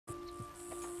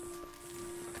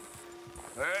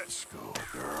Let's go,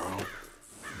 girl.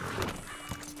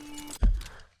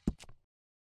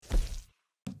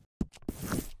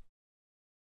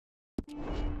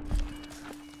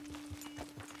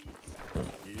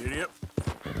 Yep.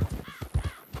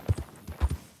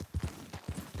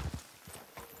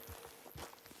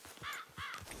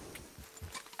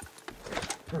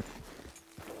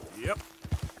 Yep.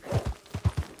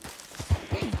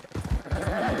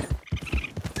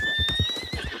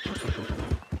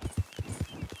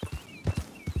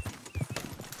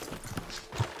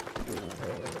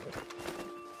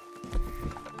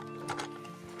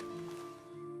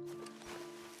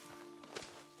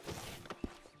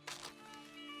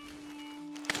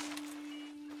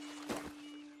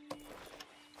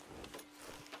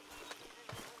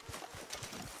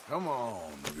 Come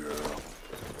on, girl.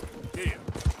 Here.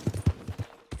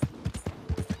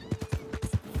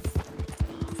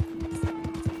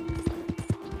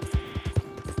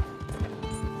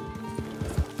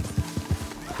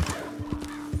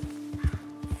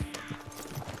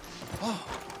 Oh.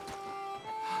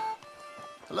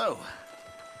 Hello.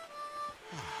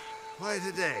 Quite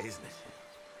a day, isn't it?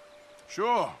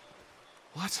 Sure.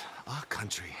 What a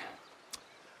country.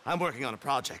 I'm working on a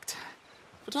project.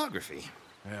 Photography.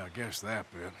 Yeah, I guess that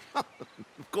bit.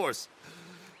 Of course.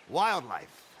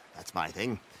 Wildlife. That's my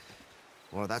thing.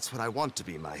 Or that's what I want to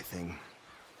be my thing.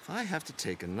 If I have to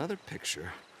take another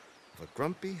picture of a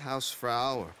grumpy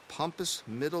housefrau or pompous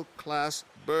middle-class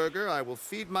burgher, I will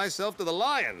feed myself to the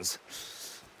lions.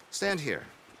 Stand here.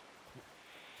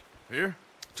 Here?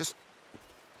 Just...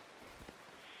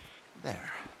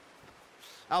 there.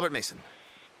 Albert Mason.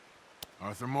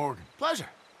 Arthur Morgan. Pleasure.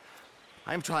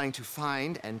 I'm trying to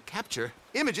find and capture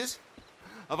images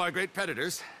of our great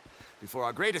predators before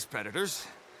our greatest predators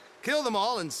kill them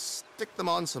all and stick them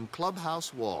on some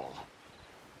clubhouse wall.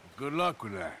 Good luck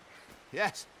with that.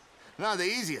 Yes, not the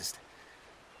easiest.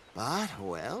 But,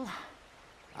 well,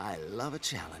 I love a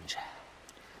challenge.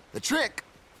 The trick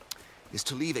is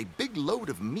to leave a big load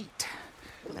of meat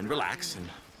and relax and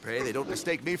pray they don't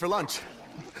mistake me for lunch.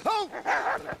 Oh!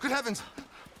 Good heavens!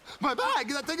 My bag!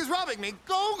 That thing is robbing me!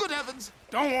 Oh, good heavens!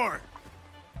 Don't worry.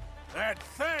 That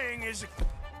thing is a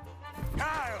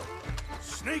Kyle.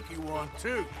 Sneaky one,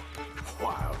 too.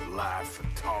 Wildlife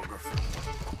photographer.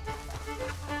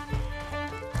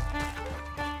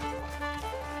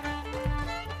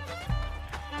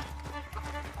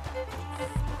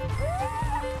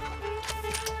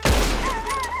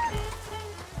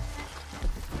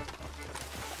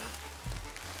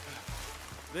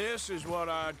 This is what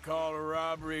I'd call a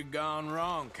robbery gone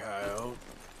wrong, Coyote.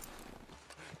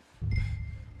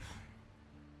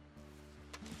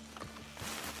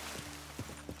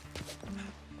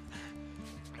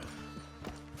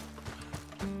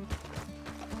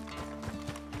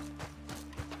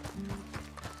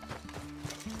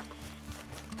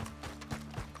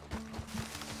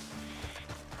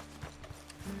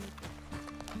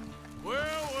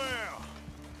 Well,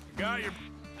 got your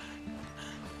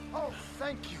Oh,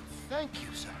 thank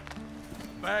you, sir.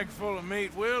 bag full of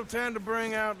meat will tend to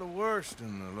bring out the worst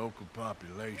in the local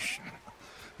population.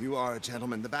 You are a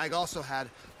gentleman. The bag also had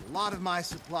a lot of my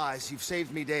supplies. You've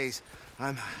saved me days.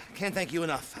 Can't thank you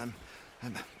enough.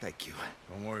 Thank you.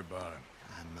 Don't worry about it.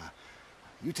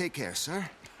 You take care, sir.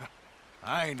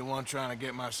 I ain't the one trying to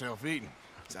get myself eaten.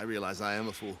 I realize I am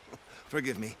a fool.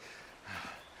 Forgive me.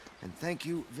 And thank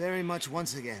you very much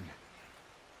once again.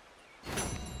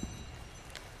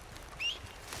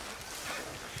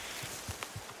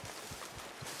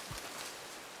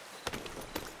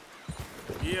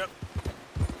 Yep.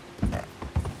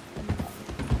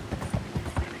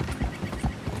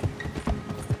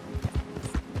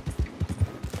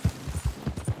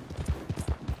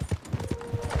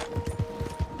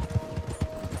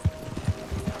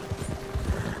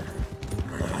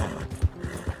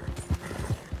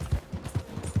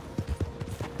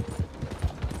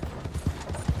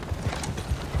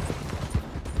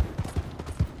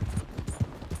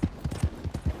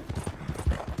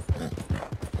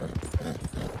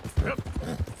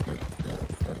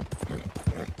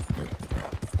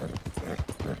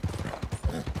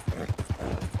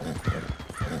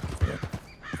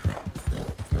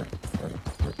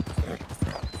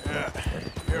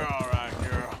 You're all right,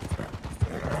 girl.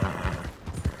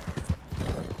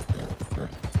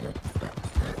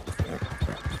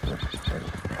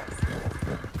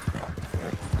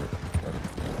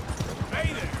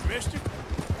 Hey there, mister.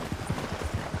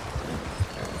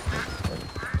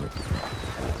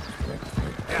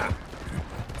 Yeah.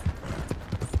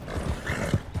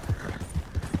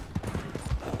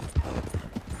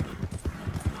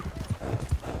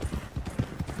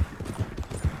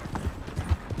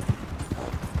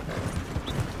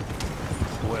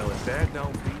 That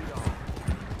don't beat all.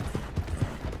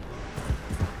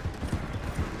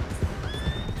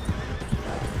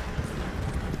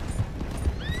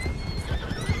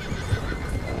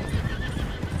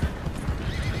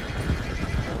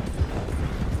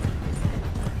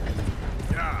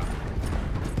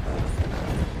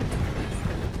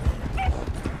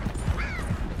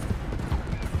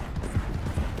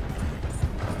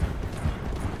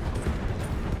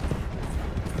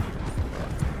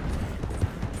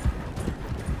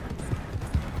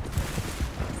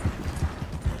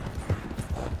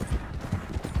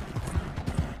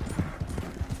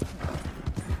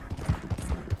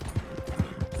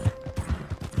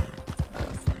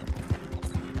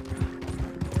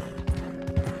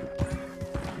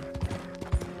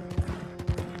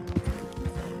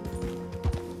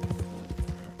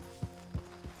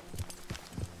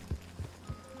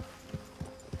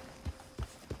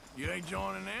 You ain't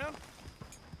joining in?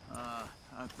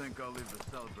 I think I'll leave the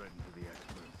celebrating to the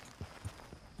experts.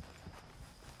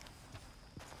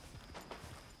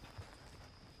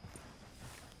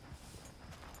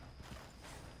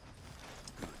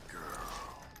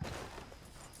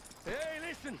 Hey,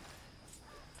 listen!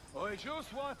 I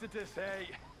just wanted to say,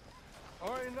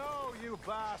 I know you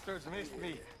bastards missed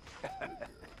me.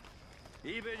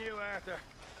 Even you, Arthur.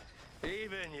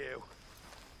 Even you.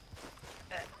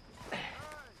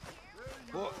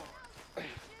 But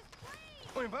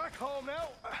I'm back home now,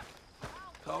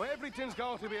 so everything's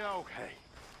going to be okay.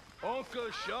 Uncle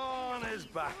Sean is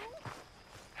back.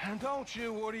 And don't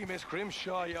you worry, Miss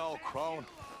Grimshaw, you old crone.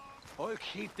 I'll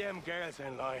keep them girls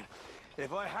in line.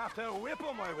 If I have to whip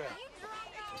them, I will.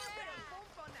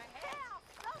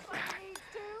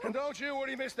 And don't you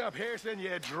worry, Mr. Pearson,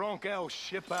 you drunk old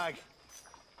shitbag.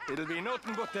 It'll be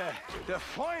nothing but the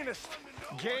finest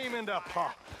game in the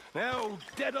pot. Now,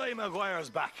 Deadeye Maguire's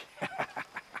back.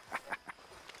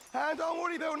 And don't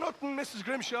worry about nothing, Mrs.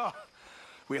 Grimshaw.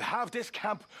 We'll have this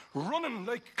camp running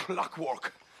like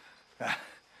clockwork. I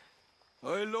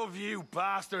love you,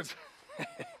 bastards.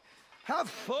 Have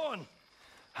fun.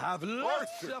 Have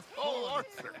lots of fun. Oh,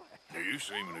 Arthur. You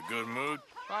seem in a good mood.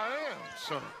 I am,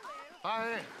 son.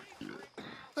 I am.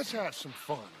 Let's have some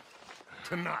fun.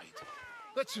 Tonight.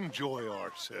 Let's enjoy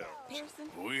ourselves. Pearson?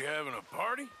 We having a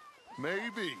party?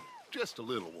 Maybe. Just a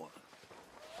little one.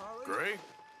 Great.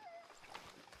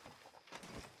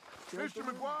 Mr.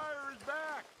 McGuire is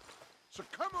back. So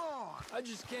come on. I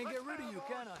just can't get rid of you,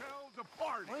 can I? Ourselves a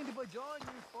party. Mind if I join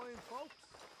you fine folks?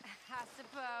 I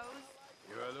suppose.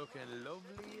 You're looking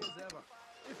lovely as ever,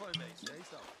 if I may say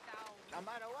so. No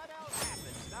matter what else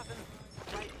happens, nothing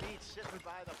quite beats sitting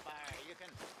by the fire. You can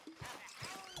have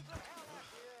a hounds of hell up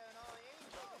here and all the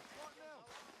angels. What now?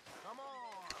 Come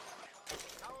on.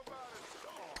 How about a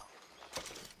song?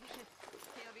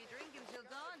 He'll be drinking till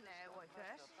dawn now, I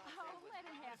bet. Oh, let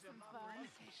him have some fun.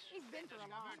 He's been for a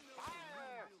long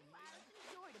Fire!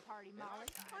 enjoy the party, Molly.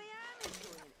 I am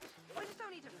enjoying it. I just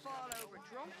don't need to fall over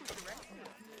drunk with the rest of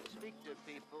them. Speak to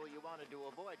people you wanted to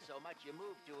avoid so much you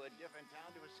moved to a different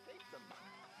town to escape them.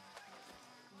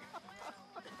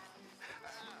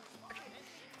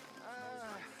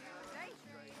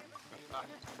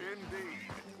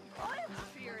 Indeed. I'm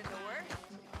fearing the worst.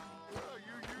 Well,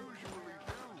 you usually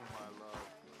do, my love.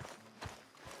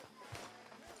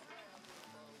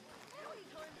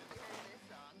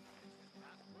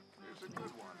 Here's a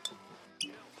good one. You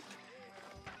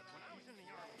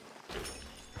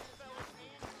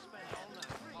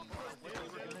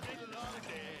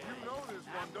know this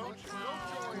one, don't you?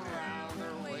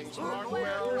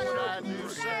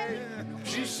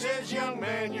 She says, young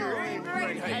man, you're in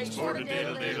great haste for the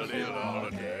diddle-diddle-diddle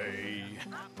holiday.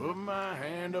 Put my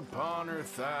hand upon her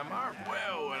thigh, mark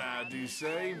well what I do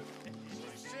say.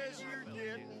 She says you're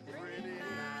getting pretty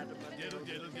high to my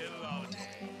diddle-diddle-diddle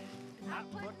holiday. I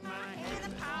put my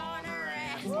hand upon her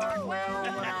ass, mark well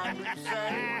what I do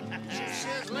say. She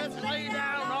says, let's lay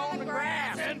down on the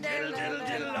grass and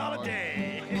diddle-diddle-diddle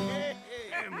holiday.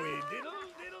 And we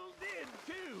diddle-diddle-did,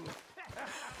 too.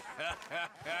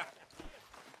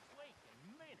 Wait a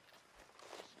minute.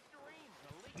 Streams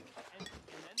a leak and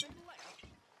then they left.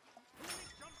 And then they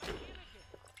jumped back in again.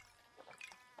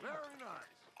 Very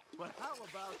nice. But how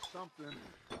about something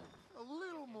a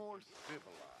little more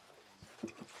civilized?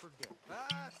 Forget.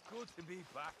 Ah, it's good to be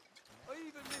back. I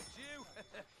even missed you,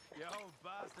 you old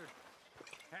bastard.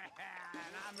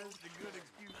 And I missed a good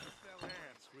excuse to sell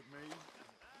ants with me.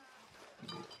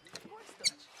 What's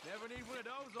that? Never need one of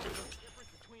those over the Difference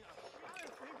between a... I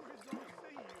think we're gonna see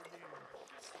you again.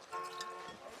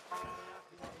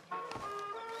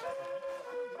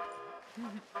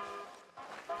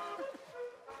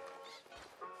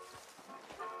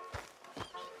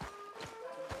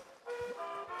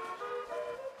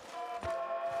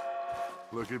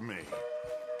 Look at me,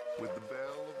 with the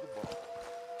belle of the ball.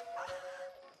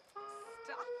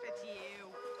 Stop it, you.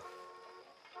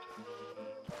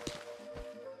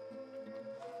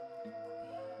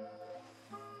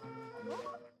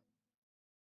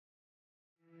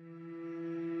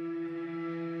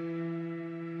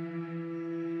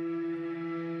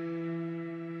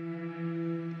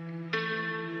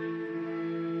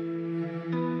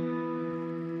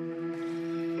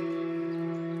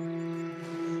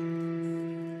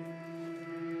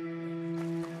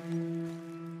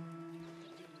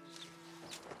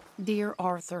 Dear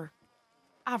Arthur,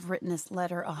 I've written this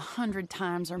letter 100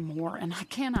 times or more, and I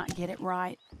cannot get it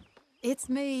right. It's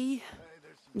me.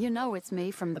 You know it's me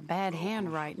from the bad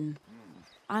handwriting.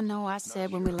 I know I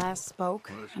said when we last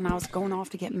spoke, and I was going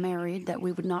off to get married, that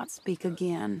we would not speak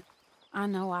again. I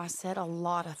know I said a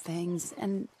lot of things,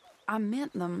 and I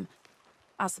meant them,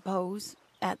 I suppose,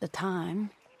 at the time.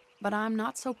 But I'm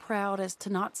not so proud as to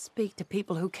not speak to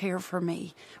people who care for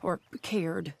me, or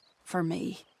cared for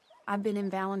me. I've been in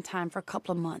Valentine for a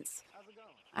couple of months.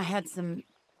 I had some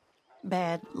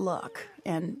bad luck,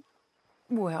 and,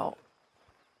 well,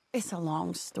 it's a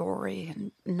long story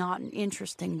and not an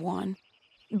interesting one.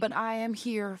 But I am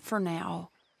here for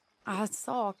now. I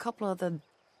saw a couple of the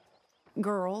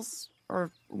girls,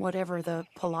 or whatever the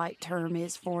polite term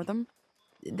is for them,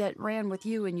 that ran with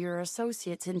you and your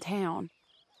associates in town,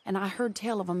 and I heard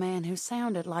tell of a man who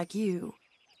sounded like you.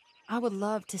 I would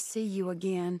love to see you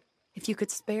again, if you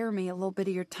could spare me a little bit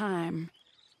of your time.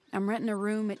 I'm renting a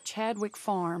room at Chadwick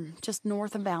Farm, just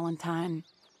north of Valentine.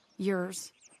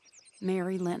 Yours,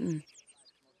 Mary Linton.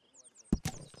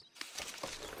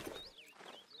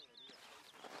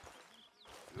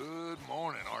 Good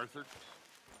morning, Arthur.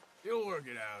 You'll work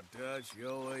it out, Dutch. You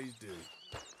always do.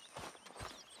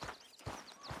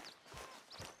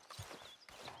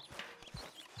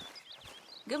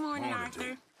 Good morning, Morning, Arthur.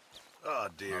 Dick. Oh,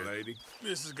 dear. My lady.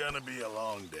 This is gonna be a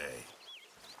long day.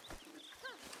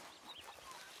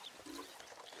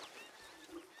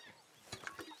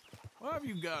 Why have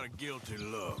you got a guilty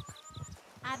look?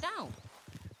 I don't.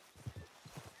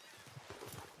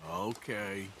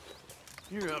 Okay.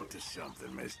 You're up to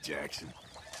something, Miss Jackson.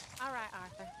 All right,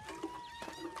 Arthur.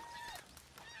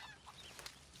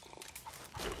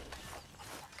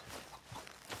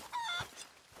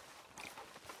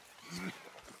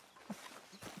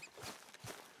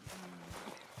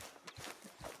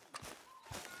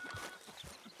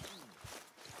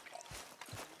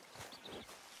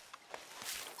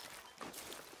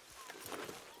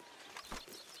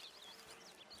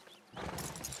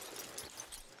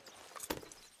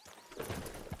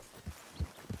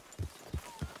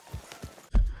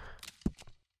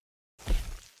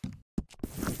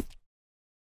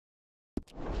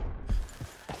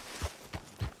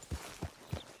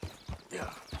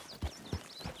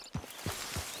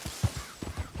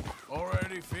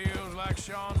 Already feels like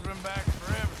Sean's been back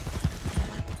forever.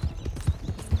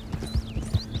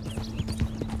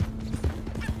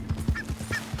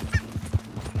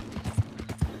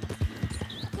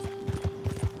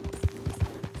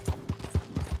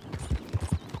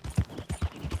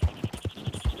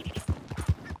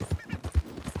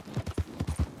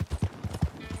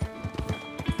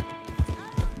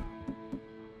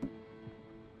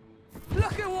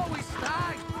 Look at what we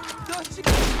snagged! Don't you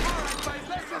get alright, mate?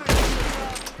 Let's have a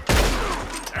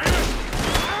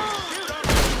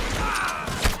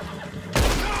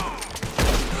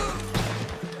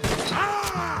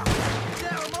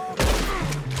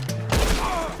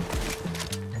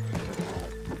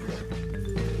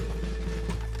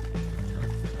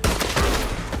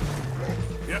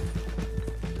Yep.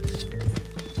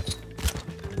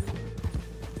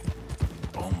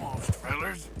 Almost,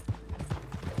 fellers.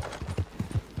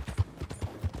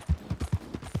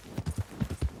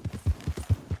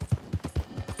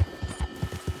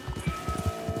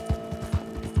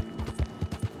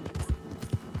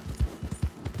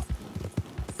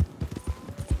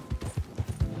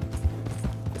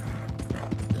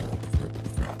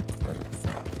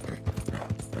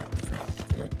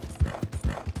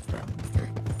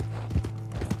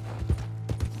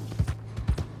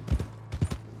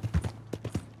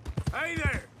 Hey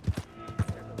there!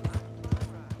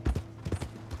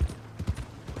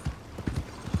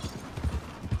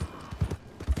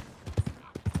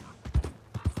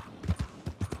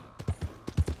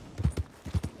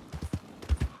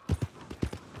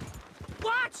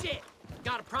 Watch it!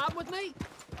 Got a problem with me?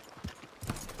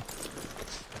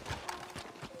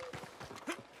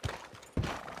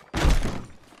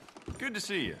 Good to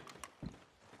see you.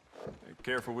 Be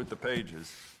careful with the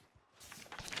pages.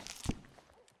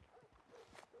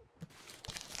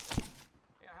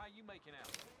 Yeah, how you making out?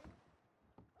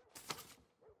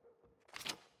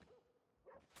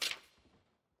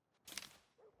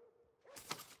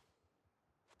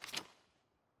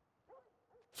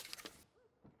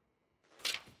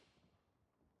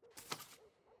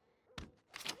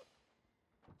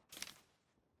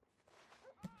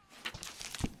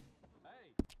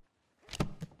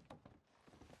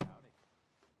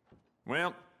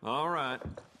 Well, all right.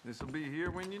 This'll be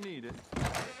here when you need it.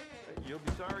 You'll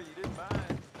be sorry you didn't buy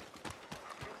it.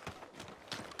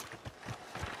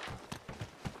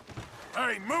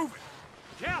 Hey, move it!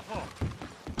 Careful!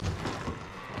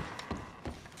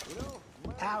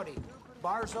 Howdy.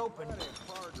 Bar's open.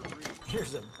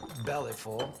 Here's a belly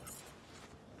full.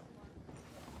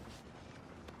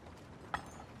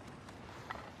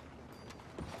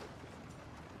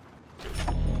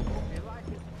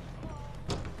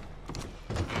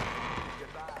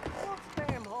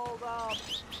 Damn, hold up!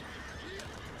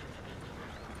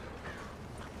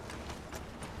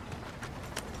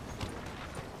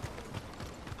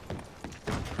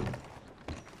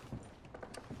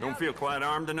 Don't feel quite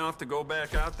armed enough to go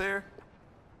back out there?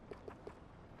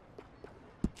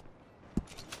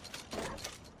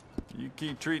 You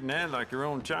keep treating that like your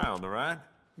own child, all right?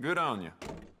 Good on you.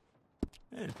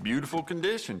 Yeah, beautiful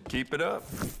condition. Keep it up.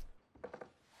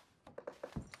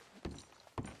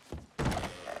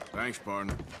 Thanks,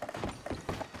 partner.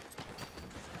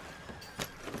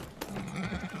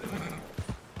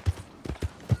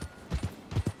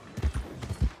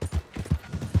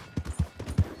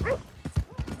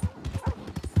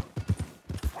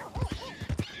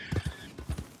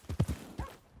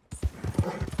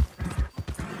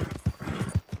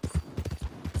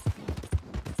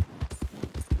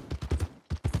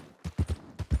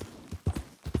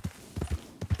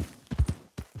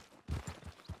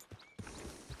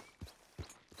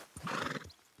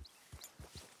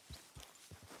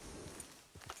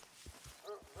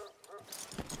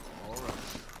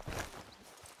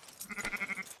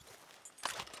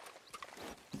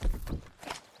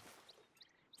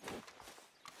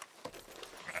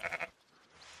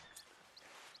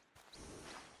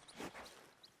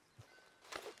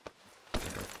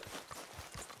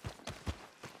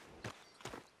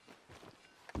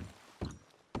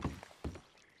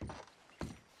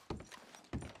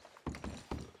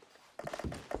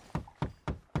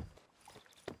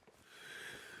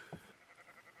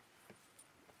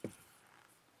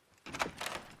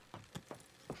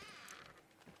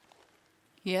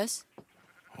 Yes?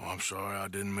 Oh, I'm sorry, I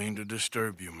didn't mean to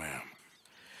disturb you, ma'am.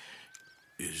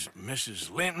 Is Mrs.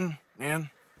 Linton in?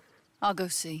 I'll go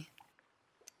see.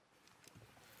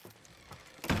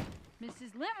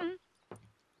 Mrs. Linton,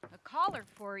 a caller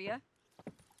for you.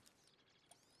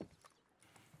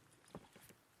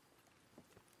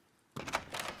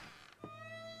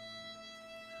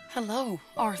 Hello,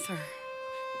 Arthur.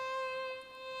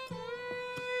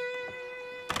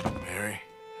 Mary?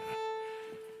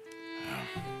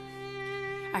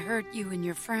 I heard you and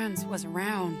your friends was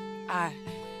around.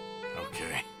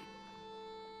 Okay.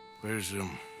 Where's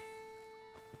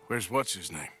what's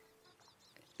his name?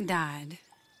 Died.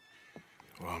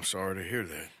 Well, I'm sorry to hear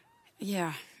that.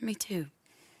 Yeah, me too.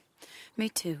 Me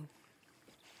too.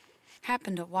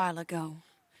 Happened a while ago.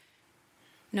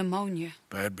 Pneumonia.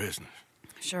 Bad business.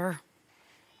 Sure.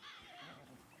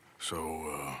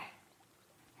 So,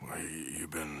 well, you've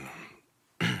been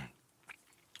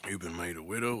made a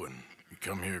widow and you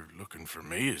come here looking for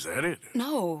me, is that it?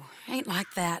 No, ain't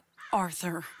like that,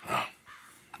 Arthur. Oh,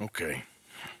 okay.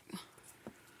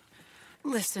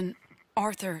 Listen,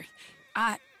 Arthur,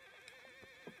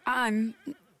 I'm...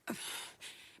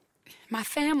 my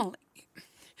family.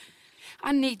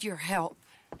 I need your help.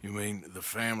 You mean the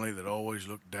family that always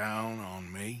looked down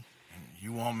on me? And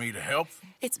you want me to help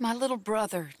them? It's my little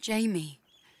brother, Jamie.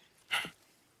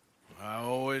 I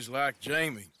always liked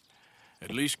Jamie,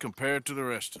 at least compared to the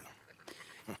rest of them.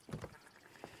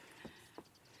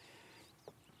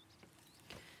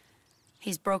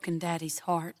 He's broken Daddy's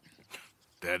heart.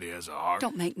 Daddy has a heart.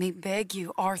 Don't make me beg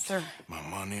you, Arthur. My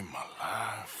money, my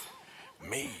life,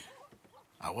 me.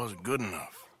 I wasn't good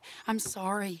enough. I'm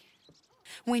sorry.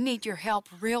 We need your help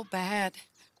real bad.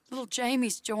 Little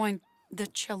Jamie's joined the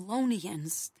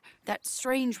Chelonians, that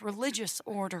strange religious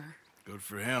order. Good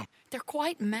for him. They're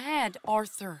quite mad,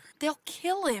 Arthur. They'll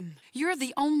kill him. You're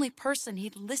the only person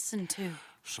he'd listen to.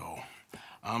 So,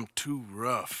 I'm too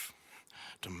rough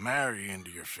to marry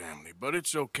into your family, but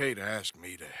it's okay to ask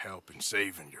me to help in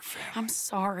saving your family. I'm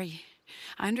sorry.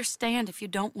 I understand if you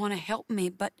don't want to help me,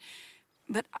 but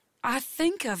I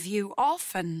think of you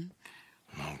often.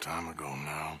 Long time ago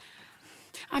now.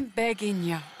 I'm begging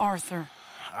you, Arthur.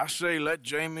 I say let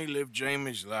Jamie live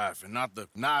Jamie's life and not the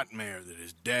nightmare that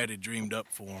his daddy dreamed up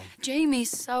for him. Jamie's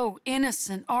so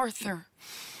innocent, Arthur.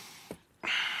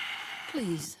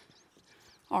 Please,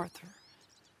 Arthur.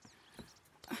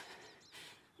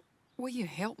 Will you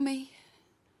help me?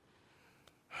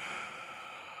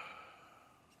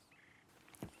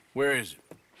 Where is it?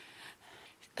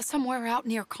 Somewhere out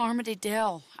near Carmody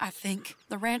Dell, I think.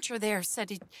 The rancher there said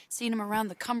he'd seen him around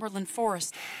the Cumberland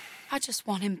Forest. I just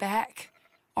want him back,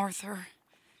 Arthur.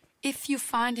 If you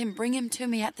find him, bring him to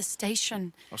me at the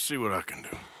station. I'll see what I can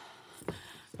do.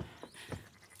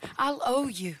 I'll owe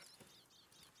you.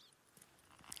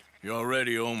 You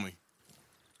already owe me.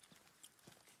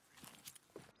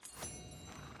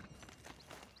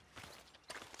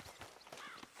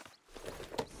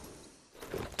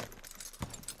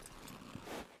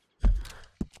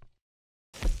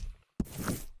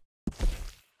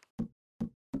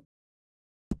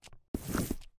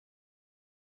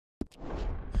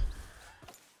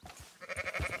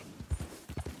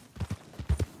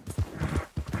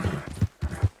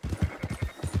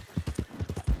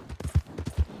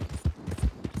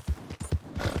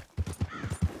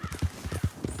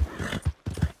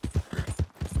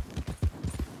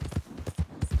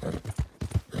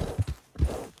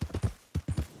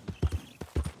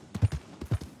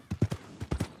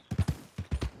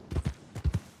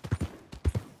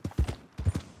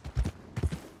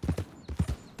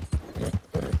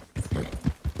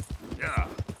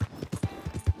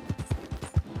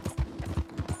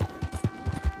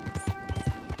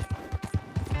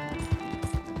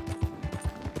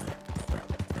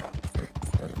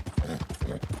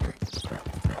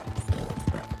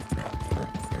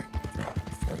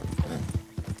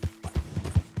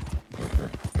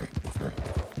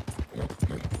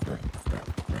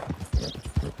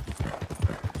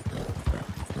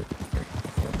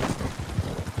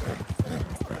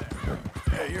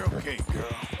 You're okay,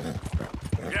 girl.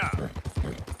 Yeah.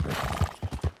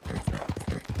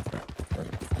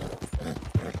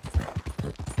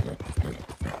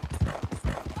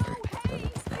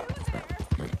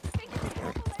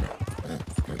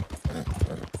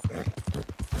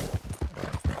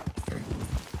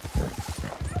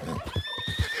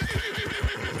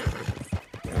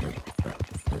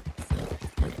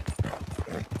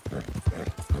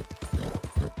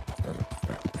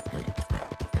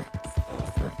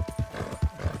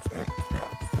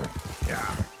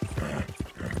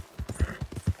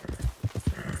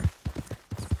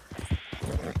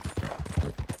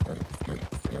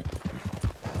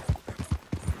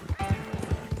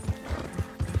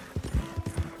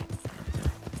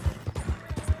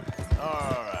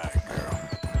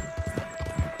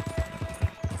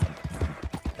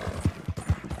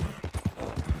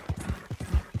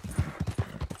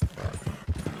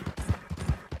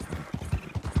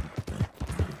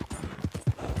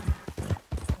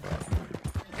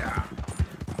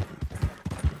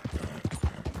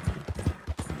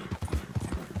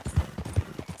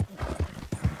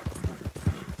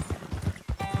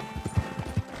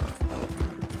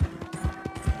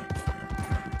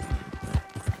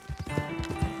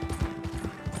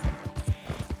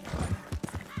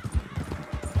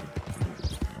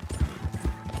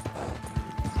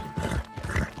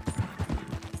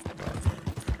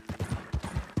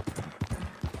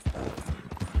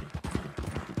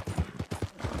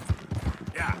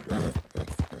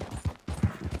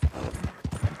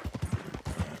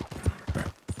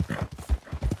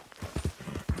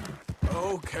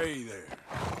 Okay there.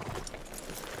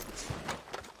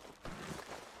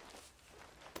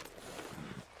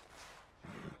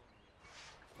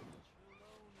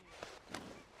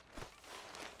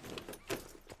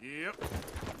 Yep.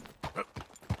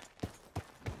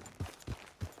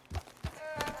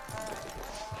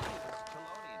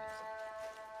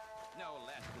 No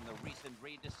less than the recent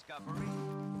rediscovery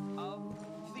of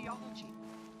theology.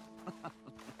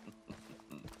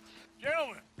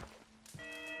 Gentlemen!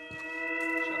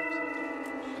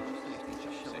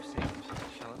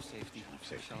 Shell of safety.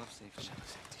 Shell of safety. Shell of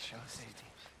safety. Shell of safety.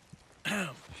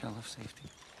 Shell of safety.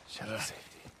 Shell of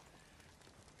safety.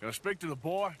 Can I speak to the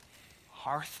boy?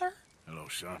 Arthur? Hello,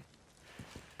 son.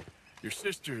 Your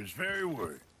sister is very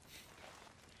worried.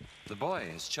 The boy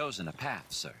has chosen a path,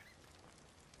 sir.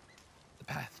 The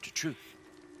path to truth.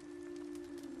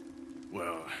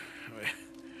 Well,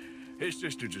 his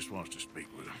sister just wants to speak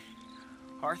with him.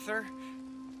 Arthur,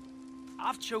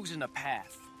 I've chosen a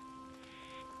path.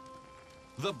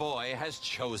 The boy has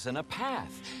chosen a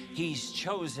path. He's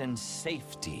chosen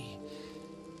safety.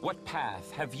 What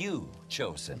path have you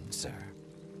chosen, sir?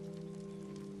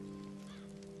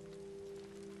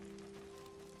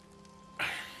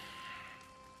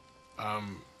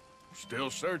 I'm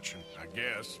still searching, I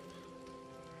guess.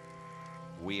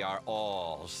 We are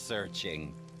all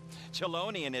searching.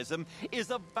 Chelonianism is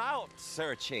about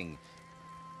searching.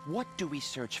 What do we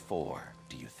search for,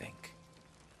 do you think?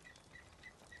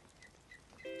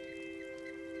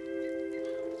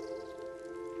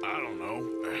 I don't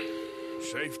know.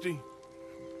 Safety?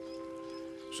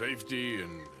 Safety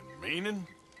and meaning?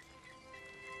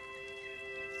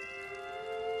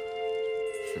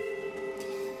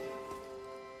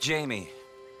 Jamie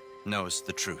knows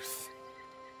the truth.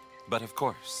 But of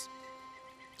course,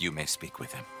 you may speak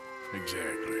with him.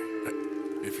 Exactly.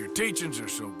 If your teachings are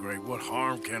so great, what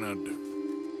harm can I do?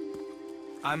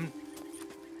 I'm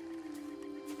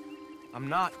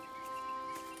not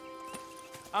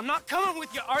coming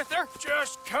with you, Arthur!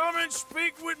 Just come and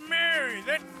speak with Mary,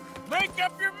 then make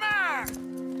up your mind!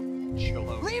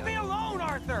 Leave me alone,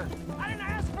 Arthur! I didn't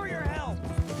ask for your help!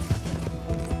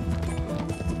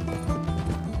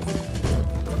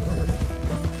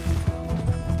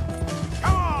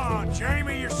 Come on,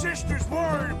 Jamie, your sister's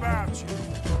worried about you.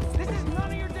 This is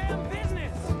none of your damn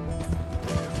business!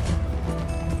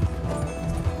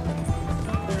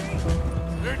 Sorry!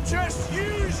 They're just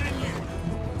using you,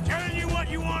 telling you what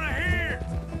you want to hear.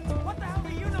 What the hell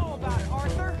do you know about it,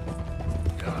 Arthur?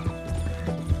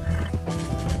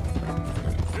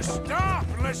 Just stop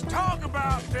and let's talk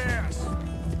about this.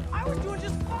 I was doing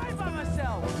just fine by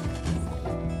myself.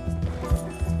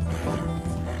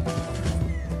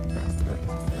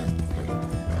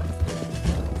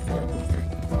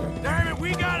 Damn it,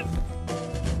 we gotta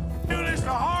do this the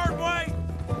hard way.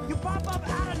 You pop up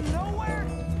out of nowhere?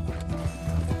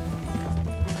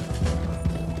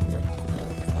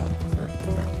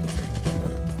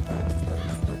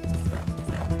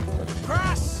 For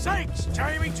Christ's sakes,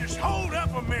 Jamie, just hold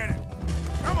up a minute.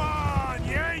 Come on,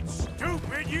 you ain't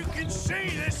stupid. You can see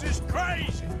this is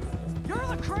crazy. You're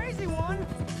the crazy one.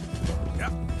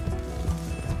 Yep.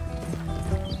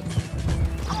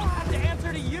 I don't have to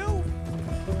answer to you.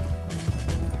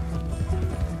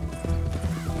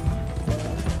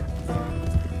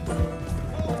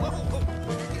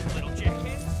 Little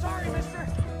jackass. Sorry, mister.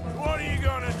 What are you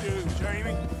gonna do,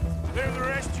 Jamie? Live the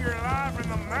rest of your life in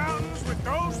the mountains with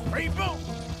those people?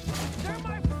 They're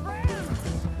my friends.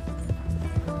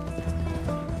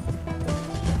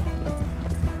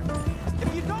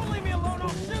 If you don't leave me alone, I'll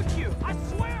shoot you. I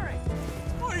swear it.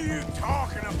 What are you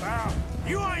talking about?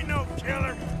 You ain't no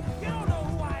killer. You don't know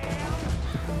who I am.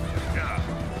 God.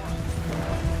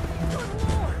 Good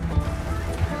Lord.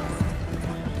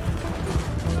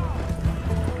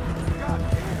 God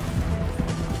damn.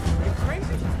 Are you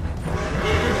crazy?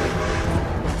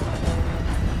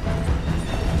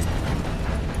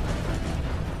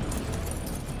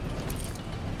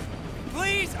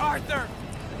 Please, Arthur!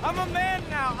 I'm a man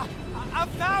now. I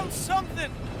found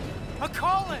something. A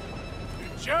calling.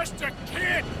 You're just a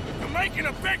kid. You're making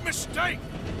a big mistake.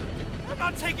 I'm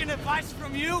not taking advice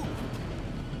from you.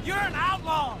 You're an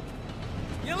outlaw.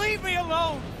 You leave me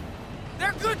alone.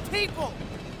 They're good people.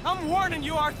 I'm warning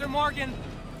you, Arthur Morgan.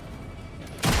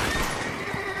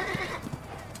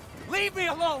 Leave me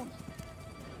alone.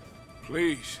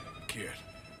 Please, kid.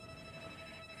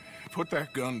 Put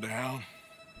that gun down.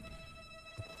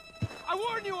 I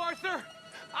warn you, Arthur.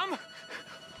 I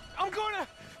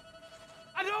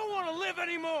don't want to live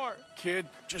anymore. Kid,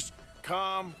 just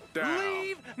calm down.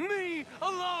 Leave me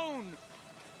alone.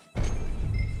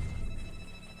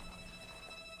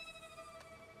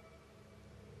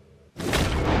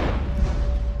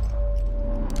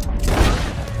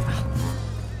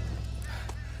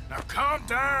 Now calm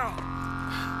down.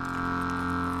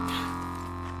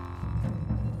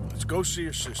 Let's go see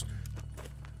your sister.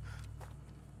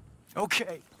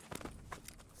 Okay.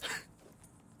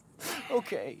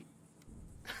 Okay.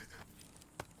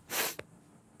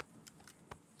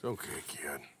 It's okay,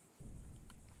 kid.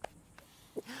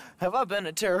 Have I been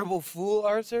a terrible fool,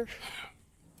 Arthur?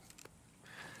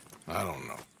 I don't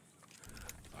know.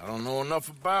 I don't know enough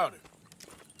about it.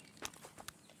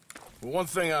 But one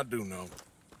thing I do know.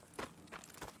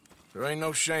 There ain't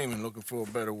no shame in looking for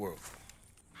a better world.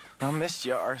 I missed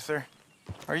you, Arthur.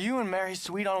 Are you and Mary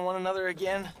sweet on one another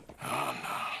again? Oh,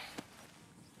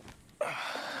 no.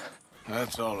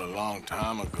 That's all a long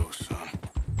time ago, son.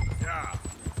 Yeah.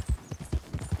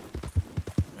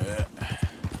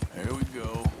 Here we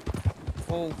go.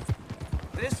 Well,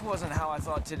 this wasn't how I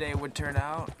thought today would turn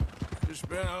out. It's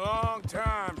been a long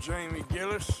time, Jamie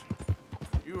Gillis.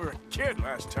 You were a kid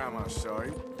last time I saw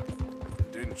you.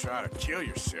 Didn't try to kill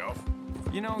yourself.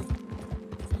 You know,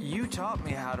 you taught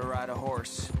me how to ride a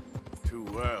horse. Too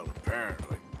well,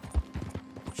 apparently.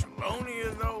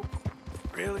 Chelonia, though?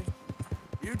 Really?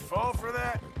 You'd fall for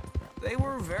that? They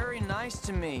were very nice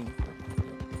to me.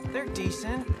 They're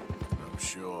decent. I'm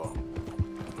sure.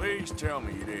 Please tell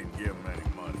me you didn't give them any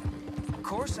money. Of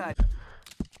course I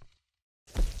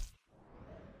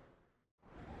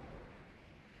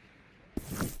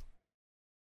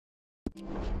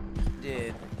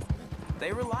did.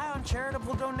 They rely on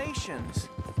charitable donations.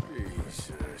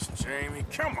 Jesus. this, Jamie.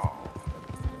 Come on.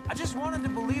 I just wanted to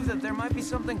believe that there might be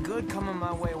something good coming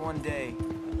my way one day.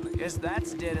 Guess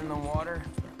that's dead in the water.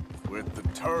 With the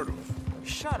turtles.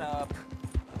 Shut up.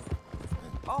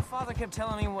 All Father kept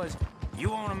telling me was, you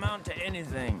won't amount to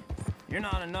anything. You're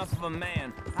not enough of a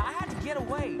man. I had to get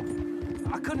away.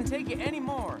 I couldn't take it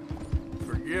anymore.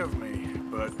 Forgive me,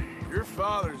 but your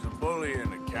father's a bully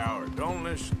and a coward. Don't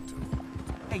listen to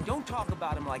him. Hey, don't talk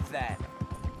about him like that.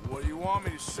 What do you want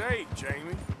me to say,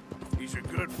 Jamie? He's a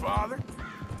good father?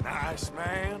 Nice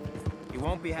man? He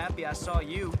won't be happy I saw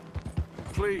you.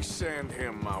 Please send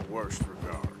him my worst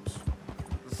regards.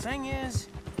 The thing is,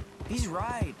 he's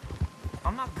right.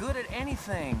 I'm not good at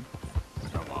anything.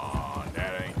 Come on,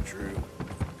 that ain't true.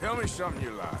 Tell me something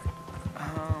you like.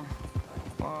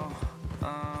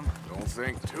 Don't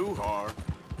think too hard.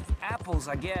 Apples,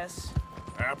 I guess.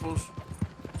 Apples?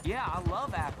 Yeah, I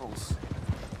love apples.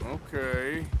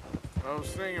 Okay. I was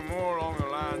thinking more along the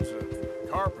lines of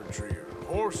carpentry or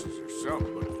horses or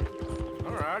something, but...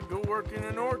 All right, go work in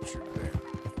an orchard then.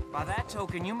 By that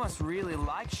token, you must really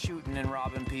like shooting and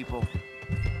robbing people.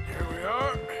 Here we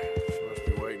are. She must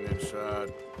be waiting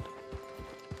inside.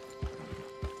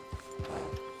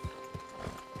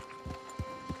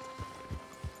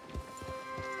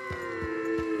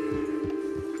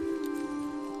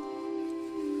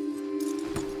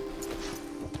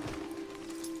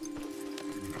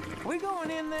 We going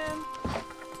in then?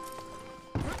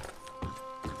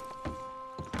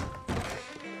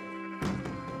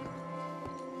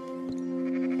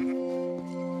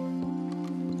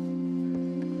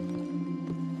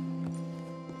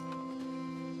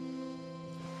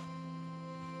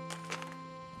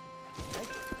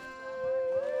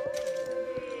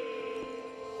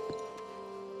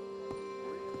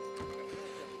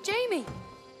 Jamie!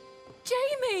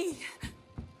 Jamie!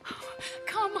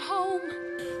 Come home.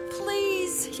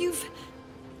 Please,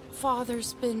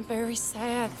 Father's been very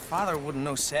sad. Father wouldn't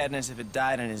know sadness if it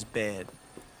died in his bed.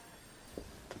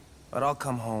 But I'll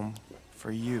come home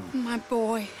for you. My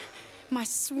boy. My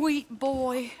sweet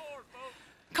boy.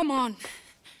 Come on.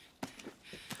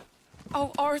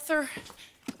 Oh, Arthur.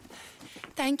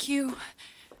 Thank you.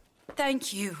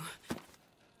 Thank you.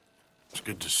 It's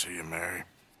good to see you, Mary.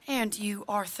 And you,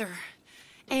 Arthur.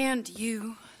 And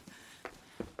you.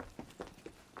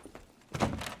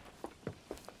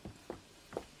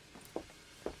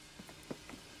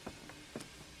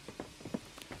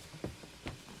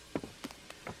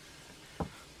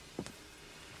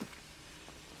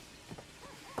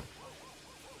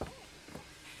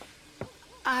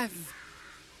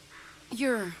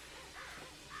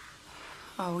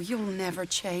 Oh, you'll never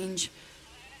change.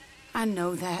 I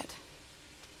know that.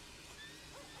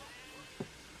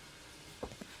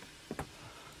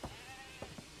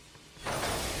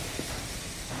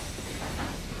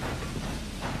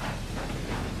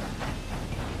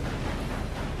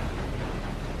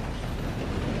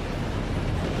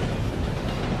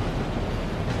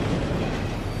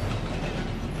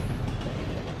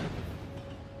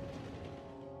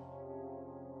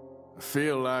 I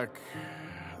feel like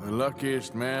the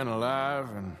luckiest man alive,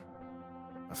 and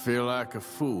I feel like a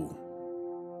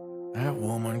fool. That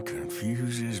woman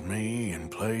confuses me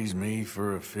and plays me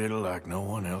for a fiddle like no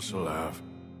one else alive.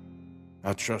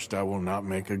 I trust I will not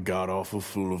make a god-awful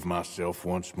fool of myself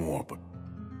once more, but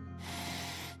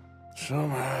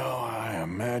somehow I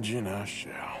imagine I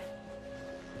shall.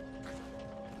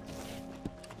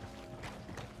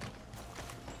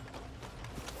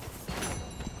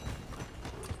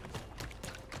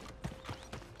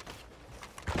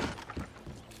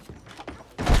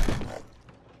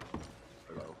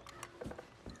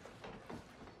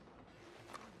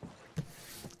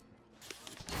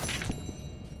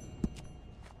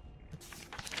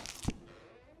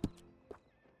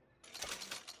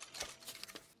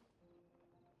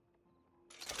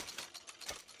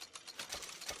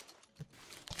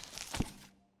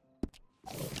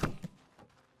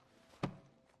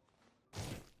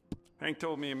 Hank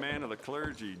told me a man of the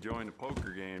clergy joined a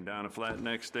poker game down at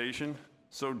Flatneck Station.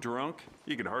 So drunk,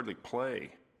 he could hardly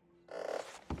play.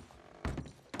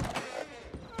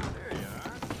 There you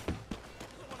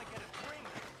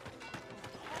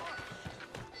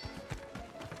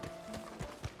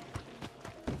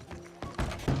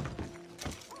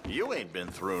are. You ain't been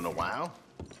through in a while.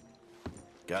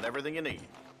 Got everything you need.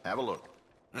 Have a look.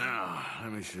 Now,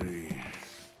 let me see.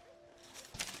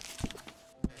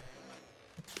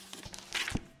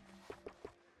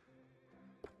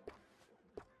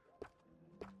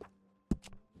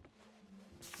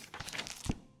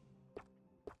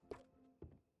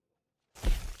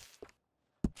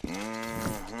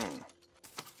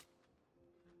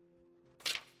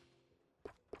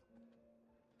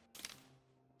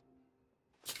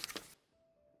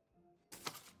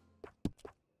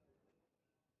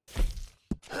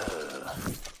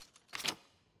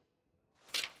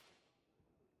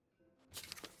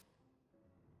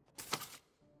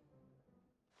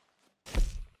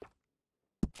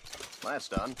 That's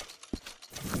done.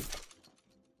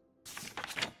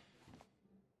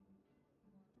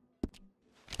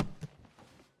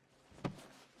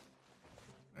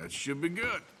 That should be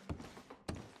good.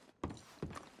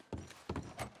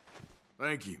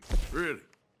 Thank you, really.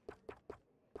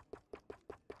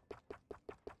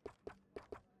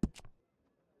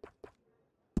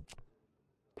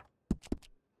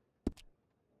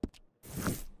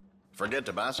 Forget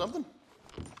to buy something?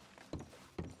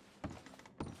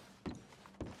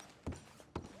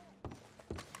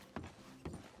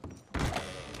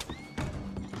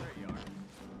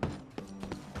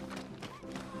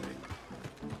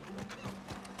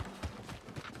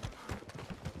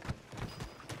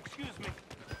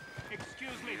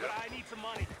 Excuse me, but I need some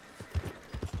money.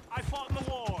 I fought in the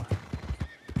war.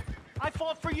 I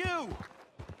fought for you.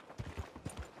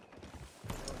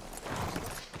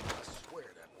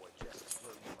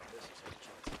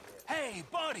 Hey,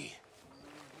 buddy!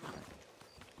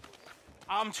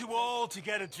 I'm too old to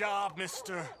get a job,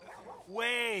 mister.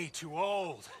 Way too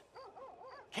old.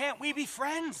 Can't we be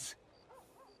friends?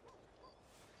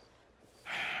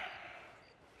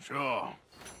 Sure.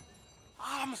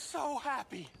 I'm so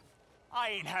happy.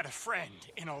 I ain't had a friend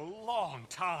in a long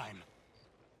time.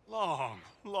 Long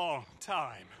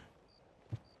time.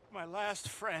 My last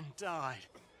friend died.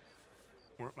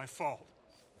 Weren't my fault.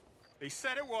 They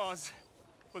said it was,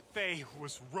 but they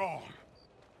was wrong.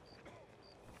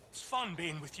 It's fun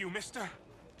being with you, mister.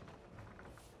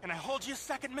 Can I hold you a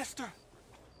second, mister?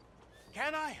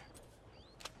 Can I?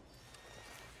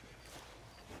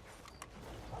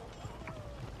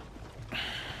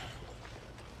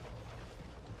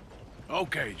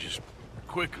 Okay, just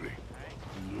quickly.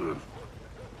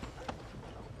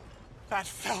 That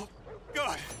felt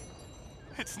good.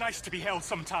 It's nice to be held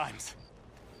sometimes.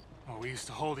 Oh, we used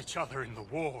to hold each other in the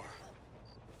war.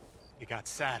 You got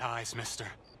sad eyes, mister.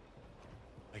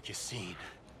 Like you seen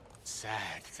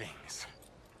sad things.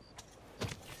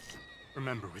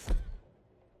 Remember with...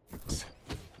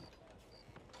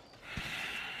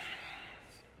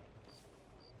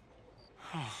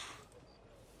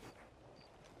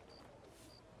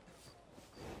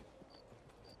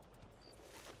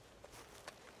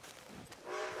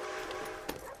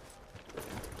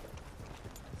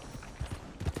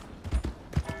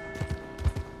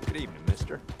 Good evening,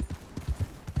 mister.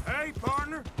 Hey,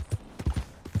 partner.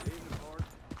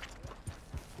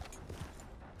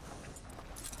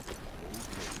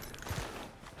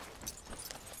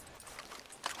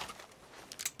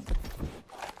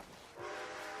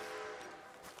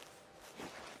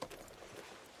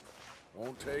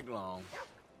 Won't take long.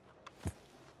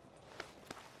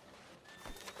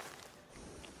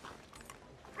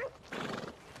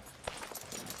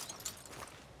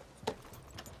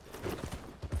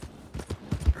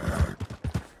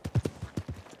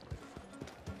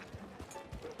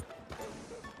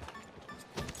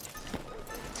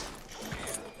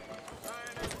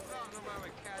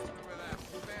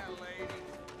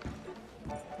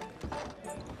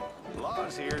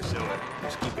 Law's here, so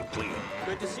just keep it clean.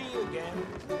 Good to see you again.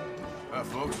 Hi,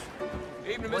 folks.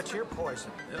 Evening, What's your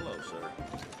poison? Hello, sir.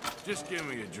 Just give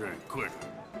me a drink, quick.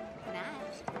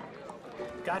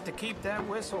 Got to keep that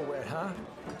whistle wet, huh?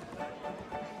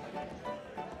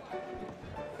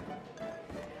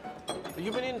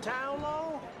 You been in town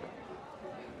long?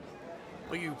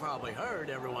 Well, you probably heard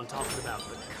everyone talking about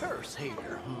the curse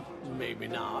here. Maybe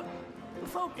not. The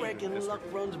folk reckon luck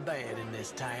runs bad in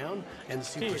this town, and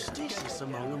superstitious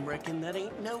among them reckon that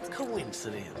ain't no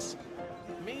coincidence.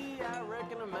 Me, I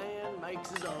reckon a man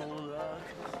makes his own luck.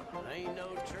 Ain't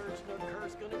no church nor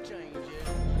curse gonna change it.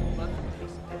 But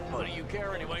what do you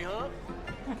care anyway, huh?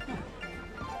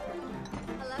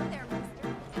 Hello there, mister.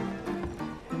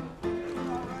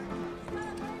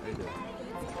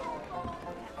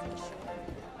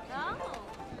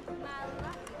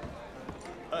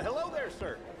 Hello there,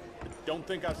 sir. Don't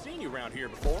think I've seen you around here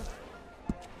before.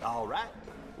 All right.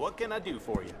 What can I do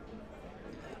for you?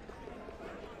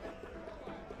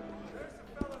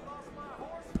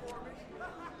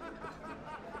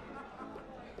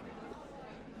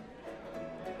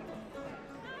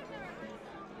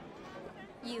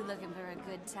 You looking for a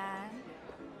good time?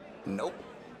 Nope.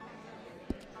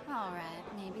 All right,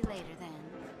 maybe later then.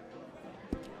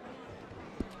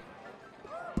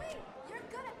 You're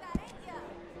good at that, ain't ya?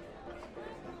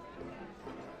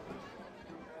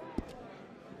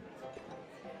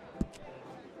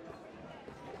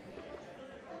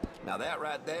 Now that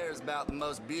right there is about the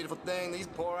most beautiful thing these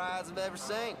poor eyes have ever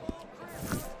seen.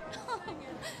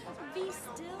 Be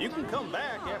still. You can come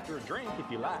back after a drink if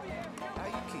you like. How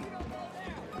you keep?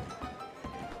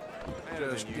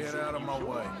 Just get out of my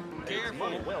way.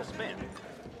 Money well spent.